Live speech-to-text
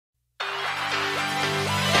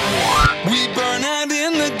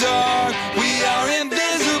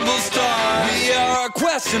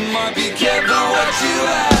question mark, be careful what you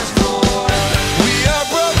ask for. We are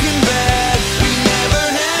broken bad, we never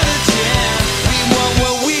had a chance. We want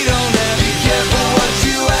what we don't have, be careful what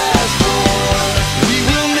you ask for. We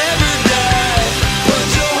will never die, put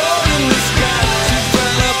your heart in the sky. To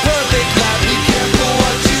find a perfect life, be careful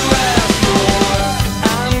what you ask for.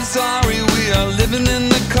 I'm sorry we are living in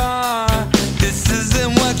the car. This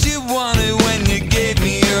isn't what you wanted when you gave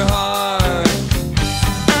me your heart.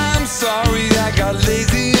 I'm sorry I got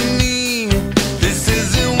lazy and mean. This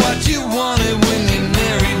isn't what you wanted when you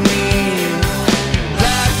married me.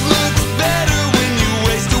 Life looks better when you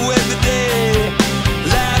waste away the day.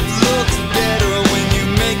 Life looks better when you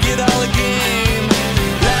make it all a game.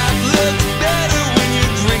 Life looks better when you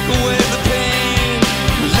drink away the pain.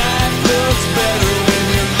 Life looks better when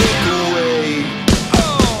you look away.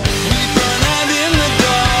 Oh, we burn out in the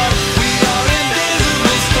dark. We are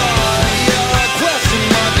invisible stars. We are a question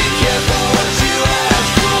mark. Be careful what you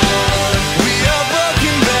ask for. We are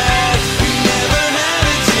broken bad. We never had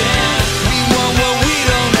a chance. We want what we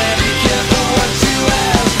don't have. Be careful what you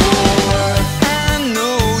ask for. I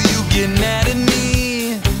know you get mad at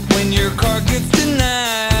me when your car gets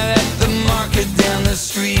denied at the market down the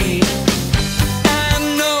street. I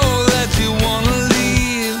know that you wanna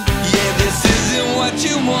leave. Yeah, this isn't what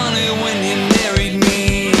you wanted when you married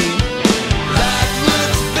me. Life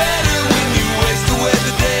looks better when you waste away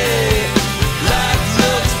the day. Life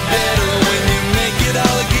looks better when you make it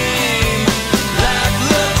all a game. Life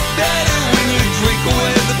looks better when you drink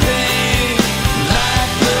away the pain.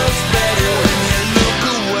 Life looks better when you look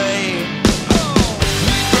away.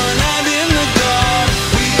 We burn out in the dark.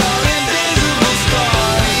 We are invisible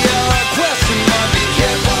stars. We are a question mark. Be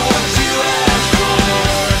careful what you ask for.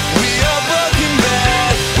 We are broken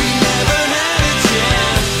bad. We never had a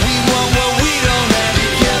chance. We want what we don't have. Be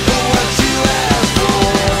careful what you ask for.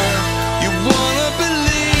 You wanna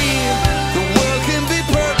believe the world can be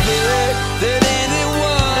perfect, that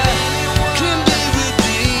anyone can be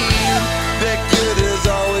redeemed, that good is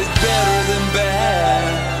always better than bad.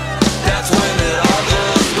 That's when it all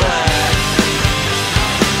goes black.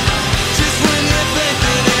 Just when you think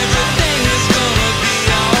that everything is gonna be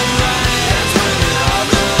alright, that's when it all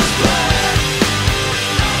goes black.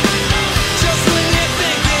 Just when you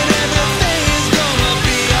think that everything is gonna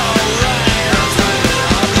be alright, that's when it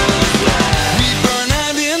all goes black. We burn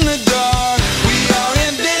out in the dark. We are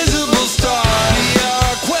invisible stars. We are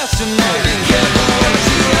a question mark. Be careful what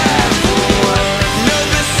you ask for. No,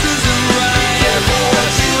 this isn't right. Be careful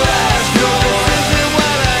what you ask for. This isn't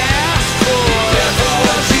what I asked for. Be careful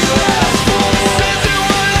what you ask for. This isn't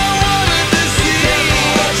what I wanted to see. Be careful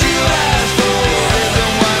what you ask for. This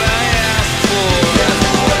isn't what I asked for. Be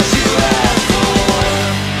careful what you ask for.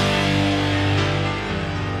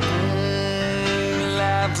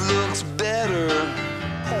 Life looks better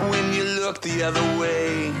when you look the other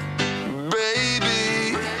way. Baby,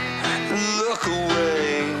 look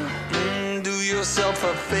away. Do yourself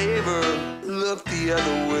a favor, look the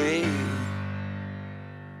other way.